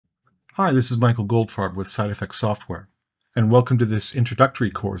Hi, this is Michael Goldfarb with KineFX Software, and welcome to this introductory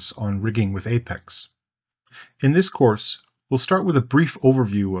course on rigging with Apex. In this course, we'll start with a brief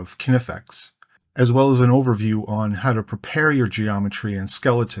overview of KineFX, as well as an overview on how to prepare your geometry and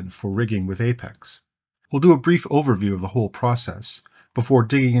skeleton for rigging with Apex. We'll do a brief overview of the whole process before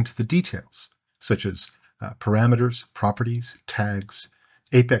digging into the details, such as parameters, properties, tags,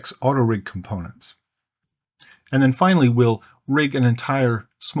 Apex auto rig components. And then finally, we'll rig an entire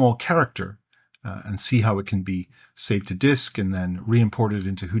small character and see how it can be saved to disk and then re-imported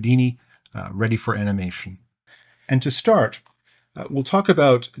into Houdini, ready for animation. And to start, we'll talk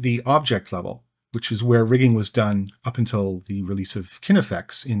about the object level, which is where rigging was done up until the release of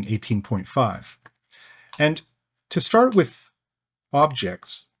KineFX in 18.5. And to start with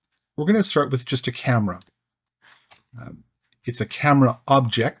objects, we're going to start with just a camera. It's a camera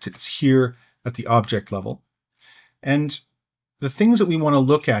object. It's here at the object level. And the things that we want to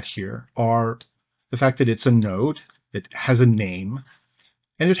look at here are the fact that it's a node, it has a name,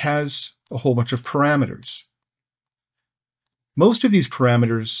 and it has a whole bunch of parameters. Most of these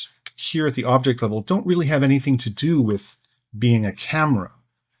parameters here at the object level don't really have anything to do with being a camera.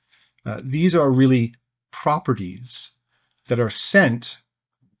 These are really properties that are sent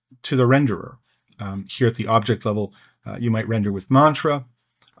to the renderer. Here at the object level, you might render with Mantra,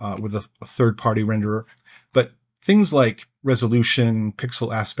 with a third-party renderer, but things like resolution,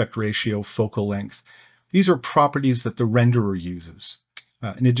 pixel aspect ratio, focal length, these are properties that the renderer uses,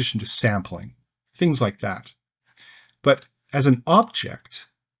 in addition to sampling, things like that. But as an object,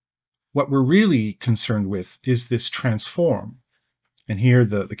 what we're really concerned with is this transform. And here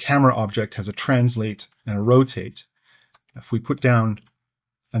the camera object has a translate and a rotate. If we put down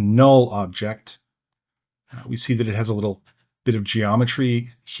a null object, we see that it has a little bit of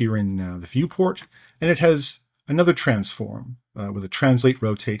geometry here in the viewport, and it has another transform with a translate,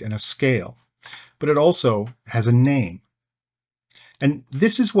 rotate, and a scale. But it also has a name. And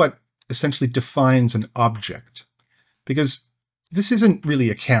this is what essentially defines an object, because this isn't really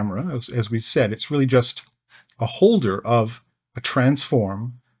a camera, as we've said. It's really just a holder of a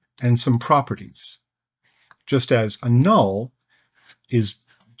transform and some properties. Just as a null is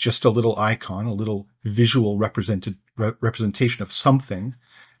just a little icon, a little visual representation of something,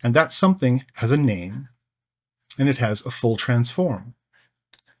 and that something has a name, and it has a full transform.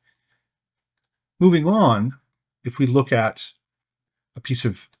 Moving on, if we look at a piece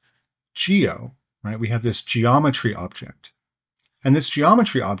of geo, right, we have this geometry object. And this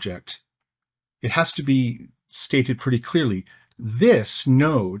geometry object, it has to be stated pretty clearly. This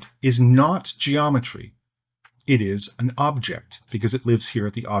node is not geometry. It is an object because it lives here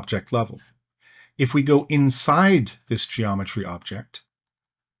at the object level. If we go inside this geometry object,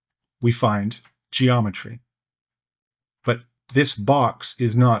 we find geometry. But this box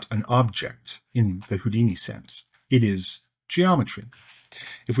is not an object in the Houdini sense. It is geometry.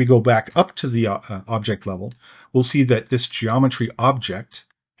 If we go back up to the object level, we'll see that this geometry object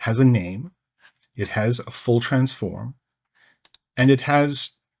has a name, it has a full transform, and it has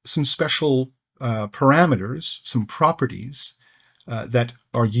some special parameters, some properties that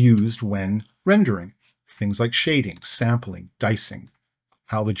are used when rendering. Things like shading, sampling, dicing,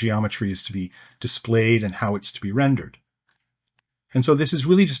 how the geometry is to be displayed and how it's to be rendered. And so this is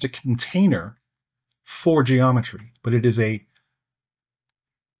really just a container for geometry, but it is a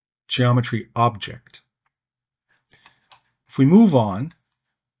geometry object. If we move on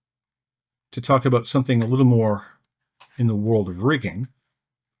to talk about something a little more in the world of rigging,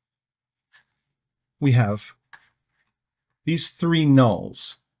 we have these three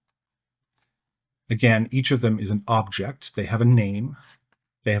nulls. Again, each of them is an object. They have a name,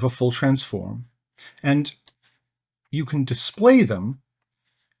 they have a full transform, and you can display them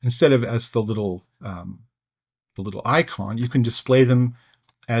instead of as the little icon. You can display them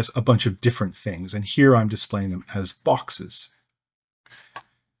as a bunch of different things, and here I'm displaying them as boxes.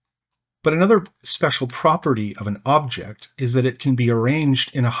 But another special property of an object is that it can be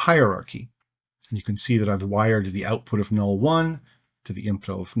arranged in a hierarchy. And you can see that I've wired the output of null 1 to the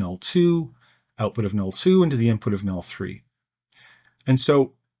input of null 2, output of null 2, and to the input of null 3. And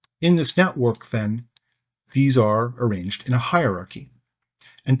so in this network, then, these are arranged in a hierarchy.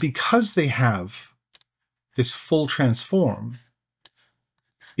 And because they have this full transform,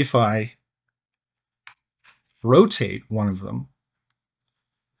 if I rotate one of them,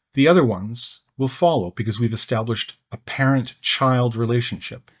 the other ones will follow because we've established a parent-child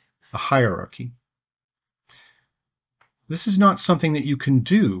relationship, a hierarchy. This is not something that you can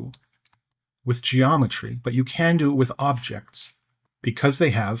do with geometry, but you can do it with objects because they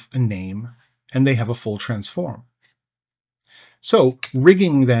have a name and they have a full transform. So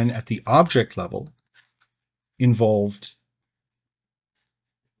rigging then at the object level involved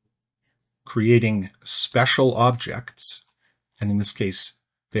creating special objects, and in this case,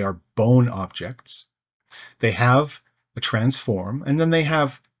 they are bone objects. They have a transform, and then they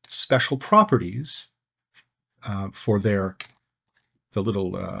have special properties for their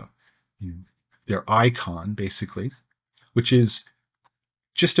icon, basically, which is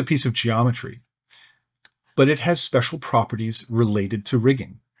just a piece of geometry. But it has special properties related to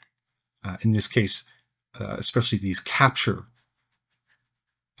rigging. In this case, especially these capture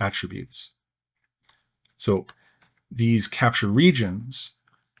attributes. So these capture regions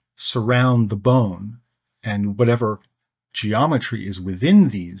surround the bone, and whatever geometry is within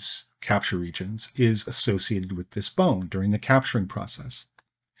these capture regions is associated with this bone during the capturing process.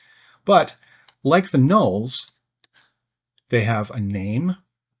 But like the nulls, they have a name,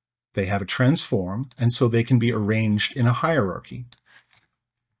 they have a transform, and so they can be arranged in a hierarchy.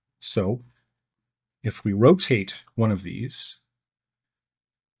 So if we rotate one of these,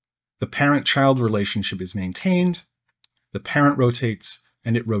 the parent-child relationship is maintained, the parent rotates,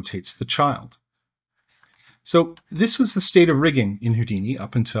 and it rotates the child. So this was the state of rigging in Houdini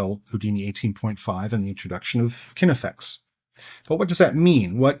up until Houdini 18.5 and the introduction of KineFX. But what does that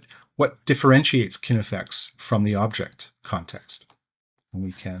mean? What differentiates KineFX from the object context? And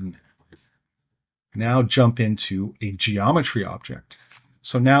we can now jump into a geometry object.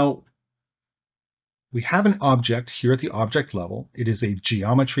 So now we have an object here at the object level. It is a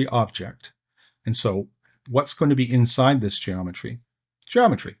geometry object. And so what's going to be inside this geometry?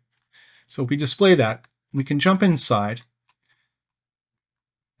 Geometry. So if we display that, we can jump inside,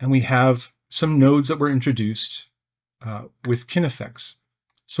 and we have some nodes that were introduced with KineFX.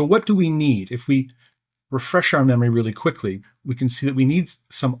 So what do we need? If we refresh our memory really quickly, we can see that we need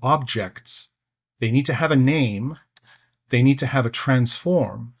some objects. They need to have a name, they need to have a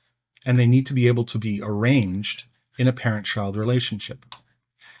transform, and they need to be able to be arranged in a parent-child relationship.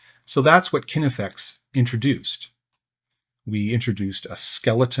 So that's what KineFX introduced. We introduced a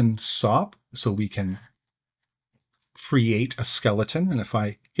skeleton SOP, so we can create a skeleton. And if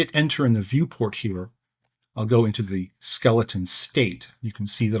I hit enter in the viewport here, I'll go into the skeleton state. You can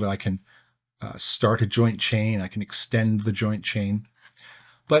see that I can start a joint chain, I can extend the joint chain.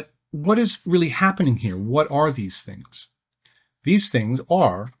 But what is really happening here? What are these things? These things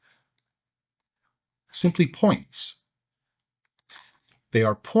are simply points. They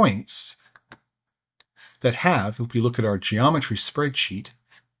are points that have, if we look at our geometry spreadsheet,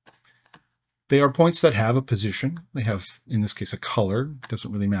 they are points that have a position. They have, in this case, a color. It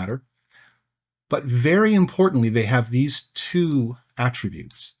doesn't really matter. But very importantly, they have these two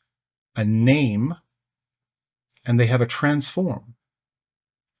attributes, a name, and they have a transform.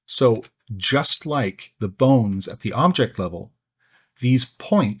 So just like the bones at the object level, these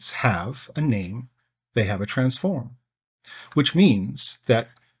points have a name, they have a transform, which means that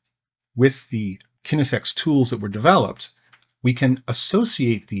with the KineFX tools that were developed, we can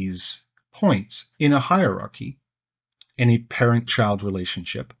associate these points in a hierarchy, in a parent-child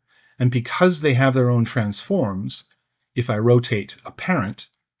relationship. And because they have their own transforms, if I rotate a parent,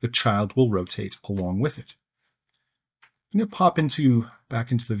 the child will rotate along with it. I'm going to pop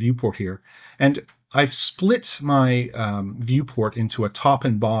back into the viewport here, and I've split my viewport into a top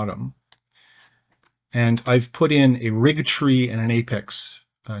and bottom, and I've put in a rig tree and an apex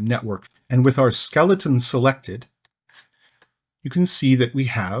network. And with our skeleton selected, you can see that we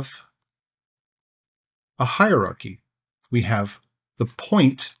have a hierarchy. We have the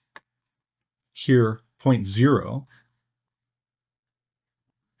point here, point 0,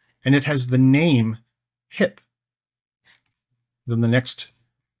 and it has the name hip. Then the next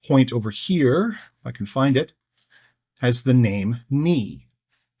point over here, if I can find it, has the name knee,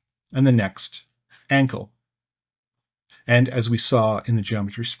 and the next ankle. And as we saw in the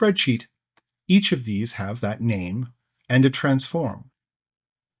geometry spreadsheet, each of these have that name and a transform.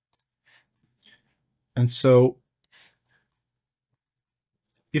 And so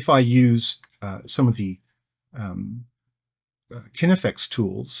if I use some of the KineFX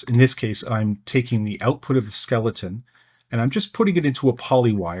tools, in this case, I'm taking the output of the skeleton and I'm just putting it into a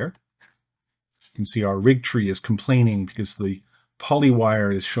polywire. You can see our rig tree is complaining because the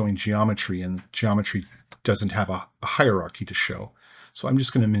polywire is showing geometry, and geometry doesn't have a hierarchy to show. So I'm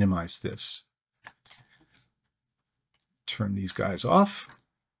just going to minimize this. Turn these guys off.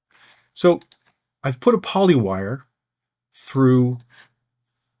 So I've put a polywire through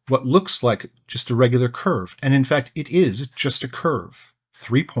what looks like just a regular curve. And in fact, it is just a curve.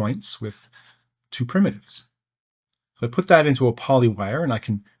 3 points with 2 primitives. So I put that into a polywire and I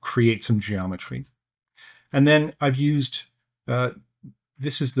can create some geometry. And then I've used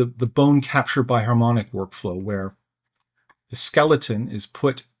this is the bone capture by harmonic workflow, where the skeleton is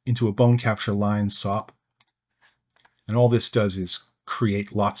put into a bone capture line SOP. And all this does is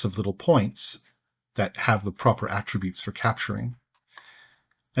create lots of little points that have the proper attributes for capturing.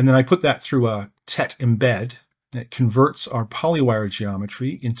 And then I put that through a TET embed, and it converts our polywire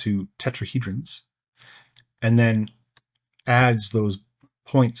geometry into tetrahedrons, and then adds those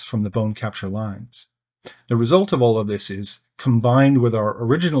points from the bone capture lines. The result of all of this is combined with our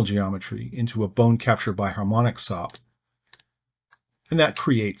original geometry into a bone capture by harmonic SOP, and that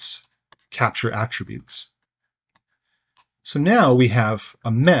creates capture attributes. So now we have a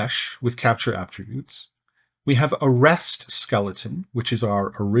mesh with capture attributes. We have a rest skeleton, which is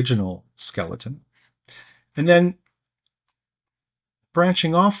our original skeleton. And then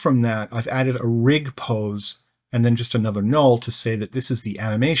branching off from that, I've added a rig pose and then just another null to say that this is the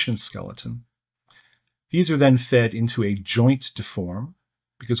animation skeleton. These are then fed into a joint deform,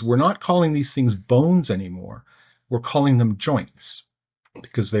 because we're not calling these things bones anymore. We're calling them joints,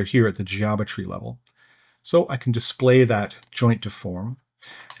 because they're here at the geometry level. So I can display that joint deform.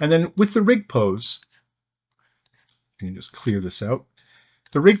 And then with the rig pose, I can just clear this out.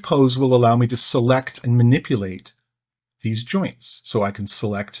 The rig pose will allow me to select and manipulate these joints. So I can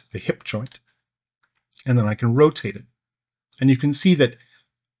select the hip joint, and then I can rotate it. And you can see that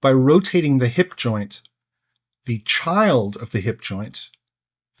by rotating the hip joint, the child of the hip joint,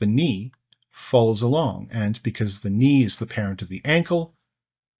 the knee, follows along. And because the knee is the parent of the ankle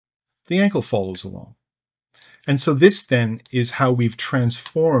follows along. And so this then is how we've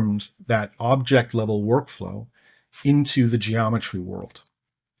transformed that object level workflow into the geometry world.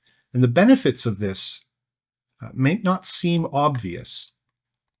 And the benefits of this may not seem obvious,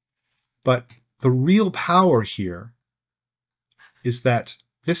 but the real power here is that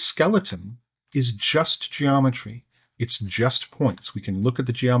this skeleton is just geometry. It's just points. We can look at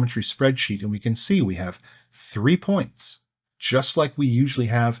the geometry spreadsheet and we can see we have 3 points, just like we usually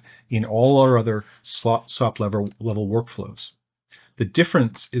have in all our other SOP level workflows. The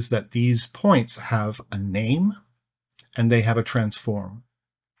difference is that these points have a name and they have a transform.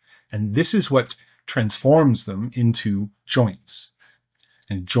 And this is what transforms them into joints.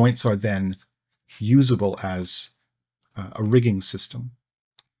 And joints are then usable as a rigging system.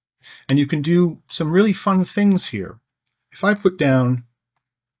 And you can do some really fun things here. If I put down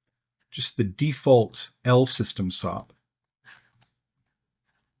just the default L system SOP,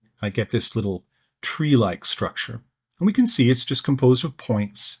 I get this little tree-like structure. And we can see it's just composed of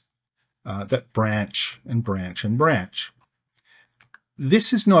points that branch and branch and branch.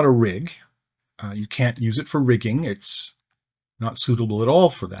 This is not a rig. You can't use it for rigging. It's not suitable at all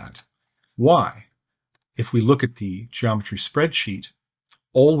for that. Why? If we look at the geometry spreadsheet,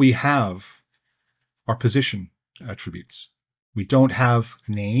 all we have are position attributes. We don't have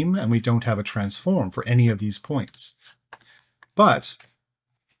name and we don't have a transform for any of these points. But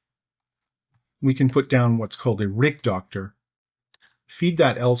we can put down what's called a rig doctor, feed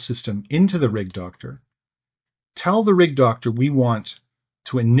that L system into the rig doctor, tell the rig doctor we want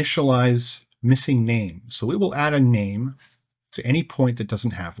to initialize missing name. So it will add a name to any point that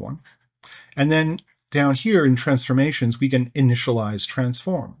doesn't have one. And then down here in transformations, we can initialize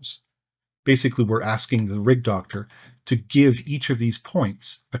transforms. Basically, we're asking the rig doctor to give each of these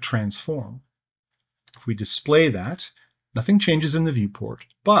points a transform. If we display that, nothing changes in the viewport,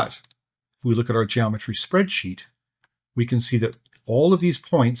 but if we look at our geometry spreadsheet, we can see that all of these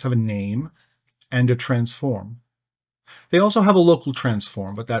points have a name and a transform. They also have a local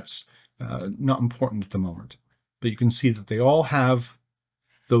transform, but that's not important at the moment. But you can see that they all have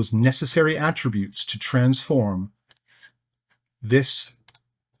those necessary attributes to transform this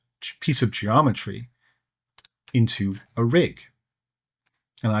piece of geometry into a rig.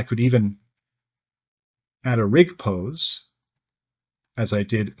 And I could even add a rig pose, as I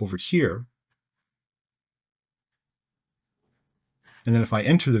did over here. And then if I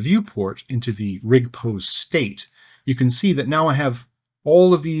enter the viewport into the rig pose state, you can see that now I have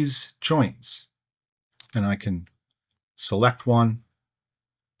all of these joints. And I can select one,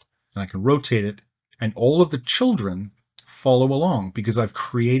 and I can rotate it, and all of the children follow along because I've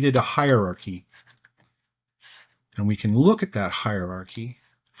created a hierarchy. And we can look at that hierarchy.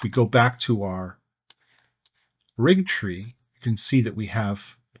 If we go back to our rig tree, you can see that we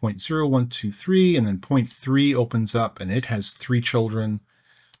have 0, 1, 2, 3, and then 0.3 opens up and it has 3 children.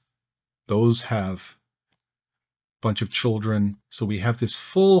 Those have a bunch of children. So we have this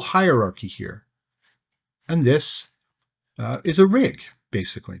full hierarchy here. And this is a rig,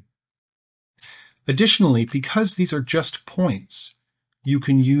 basically. Additionally, because these are just points, you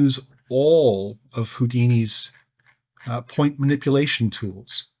can use all of Houdini's point manipulation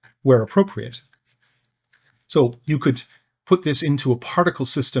tools where appropriate. So you could put this into a particle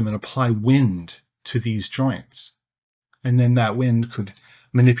system and apply wind to these joints. And then that wind could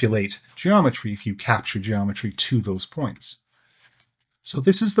manipulate geometry if you capture geometry to those points. So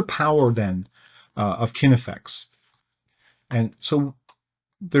this is the power then of KineFX. And so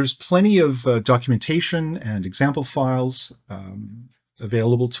there's plenty of documentation and example files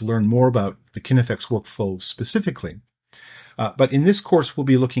available to learn more about the KineFX workflow specifically. But in this course, we'll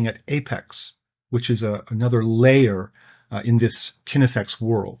be looking at Apex, which is another layer in this KineFX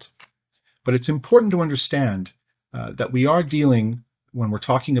world. But it's important to understand that we are dealing, when we're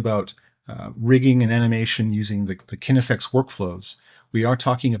talking about rigging and animation using the KineFX workflows, we are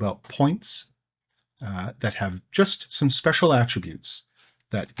talking about points that have just some special attributes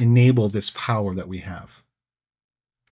that enable this power that we have.